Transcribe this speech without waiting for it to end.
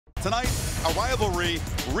Tonight, a rivalry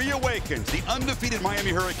reawakens. The undefeated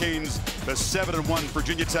Miami Hurricanes, the 7-1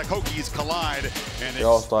 Virginia Tech Hokies collide. And it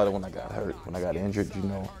all started when I got hurt, when I got injured, you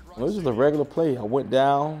know. It was just a regular play. I went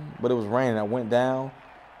down, but it was raining. I went down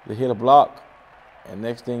to hit a block, and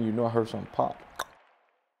next thing you know, I heard something pop.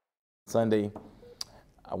 Sunday,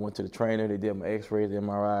 I went to the trainer. They did my x-rays,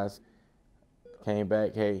 MRIs. Came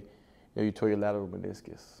back, hey, you tore your lateral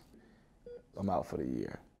meniscus. I'm out for the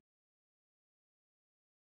year.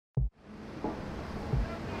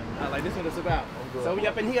 Like this one is about. So we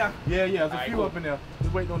up in here? Yeah, there's a few up in there.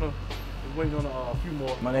 Just waiting on a few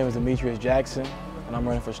more. My name is Demetrius Jackson, and I'm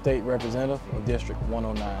running for state representative of District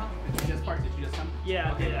 109. Did you just park? Did you just come?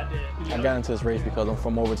 Yeah, I did. I got into this race because I'm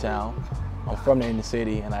from Overtown. I'm from the inner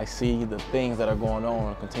city, and I see the things that are going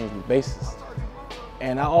on a continuous basis.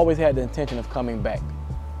 And I always had the intention of coming back.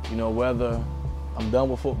 You know, whether I'm done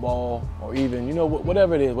with football or even, you know,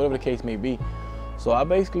 whatever it is, whatever the case may be. So I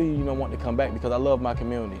basically, you know, want to come back because I love my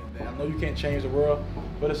community. I know you can't change the world,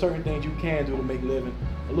 but there's certain things you can do to make living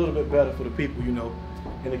a little bit better for the people, you know,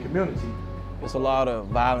 in the community. There's a lot of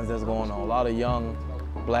violence that's going on. A lot of young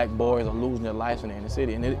black boys are losing their lives in the inner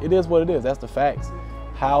city, and it is what it is. That's the facts.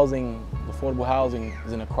 Housing, affordable housing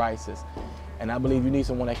is in a crisis. And I believe you need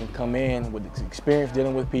someone that can come in with experience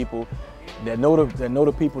dealing with people, that know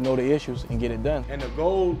the people, know the issues, and get it done. And the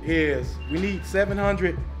goal is we need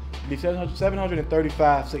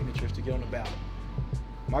 735 signatures to get on the ballot.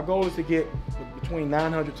 My goal is to get between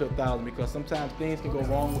 900 to 1,000 because sometimes things can go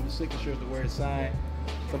wrong with the signatures to where it's signed.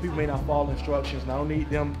 Some people may not follow instructions, and I don't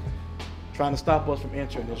need them trying to stop us from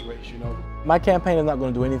entering this race, you know. My campaign is not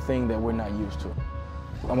going to do anything that we're not used to.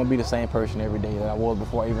 I'm going to be the same person every day that I was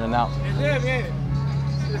before I even announced.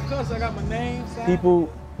 Because I got my name signed. People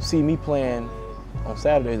see me playing on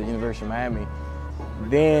Saturdays at University of Miami,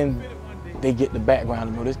 then they get the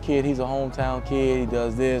background. You know, this kid, he's a hometown kid, he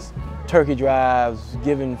does this, turkey drives,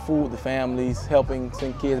 giving food to families, helping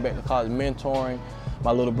send kids back to college, mentoring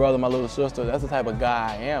my little brother, my little sister. That's the type of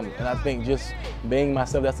guy I am. And I think just being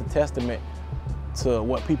myself, that's a testament to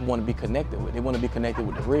what people want to be connected with. They want to be connected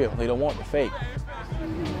with the real. They don't want the fake.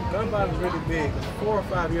 Gun violence is really big. 4 or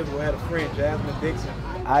 5 years ago, I had a friend, Jasmine Dixon.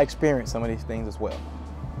 I experienced some of these things as well.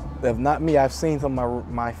 If not me, I've seen some of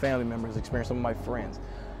my family members experience, some of my friends.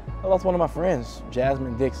 I lost one of my friends,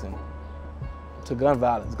 Jasmine Dixon, to gun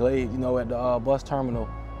violence. Glade, you know, at the bus terminal,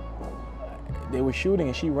 they were shooting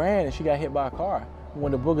and she ran and she got hit by a car.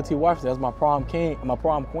 When the Booker T watched, that's my prom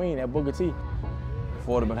queen at Booker T.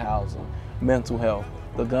 Affordable housing, mental health,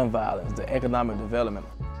 the gun violence, the economic development.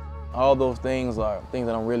 All those things are things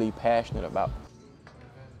that I'm really passionate about.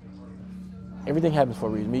 Everything happens for a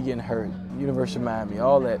reason. Me getting hurt, University of Miami,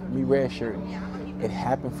 all that, me redshirting. It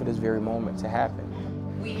happened for this very moment to happen.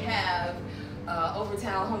 We have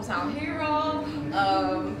Overtown hometown hero,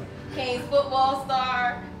 Canes football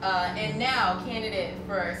star, and now candidate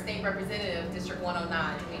for state representative District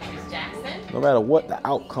 109, Demetrius Jackson. No matter what the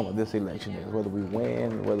outcome of this election is, whether we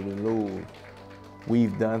win or whether we lose,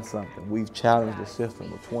 we've done something. We've challenged the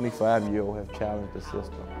system. A 25-year-old has challenged the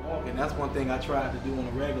system. And that's one thing I tried to do on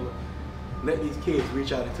a regular. Let these kids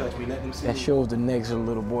reach out and touch me, let them see. That shows the next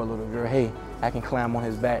little boy, little girl, hey, I can climb on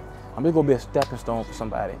his back. I'm just gonna be a stepping stone for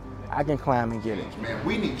somebody. I can climb and get it. Man,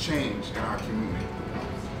 we need change in our community.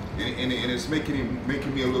 And it's making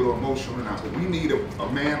me a little emotional now. But we need a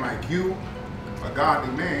man like you, a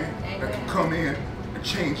godly man, that can come in and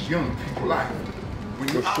change young people's life.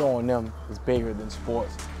 Just showing them it's bigger than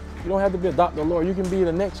sports. You don't have to be a doctor or lawyer. You can be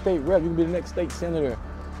the next state rep. You can be the next state senator.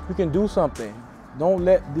 You can do something. Don't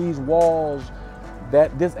let these walls,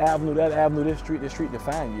 this avenue, that avenue, this street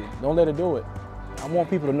define you. Don't let it do it. I want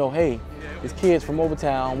people to know, hey, this kid's from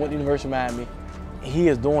Overtown, went to the University of Miami. He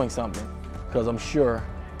is doing something. Because I'm sure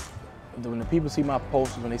when the people see my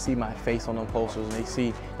posters, when they see my face on them posters,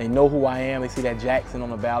 and they know who I am, they see that Jackson on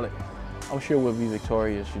the ballot, I'm sure we'll be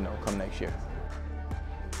victorious, you know, come next year.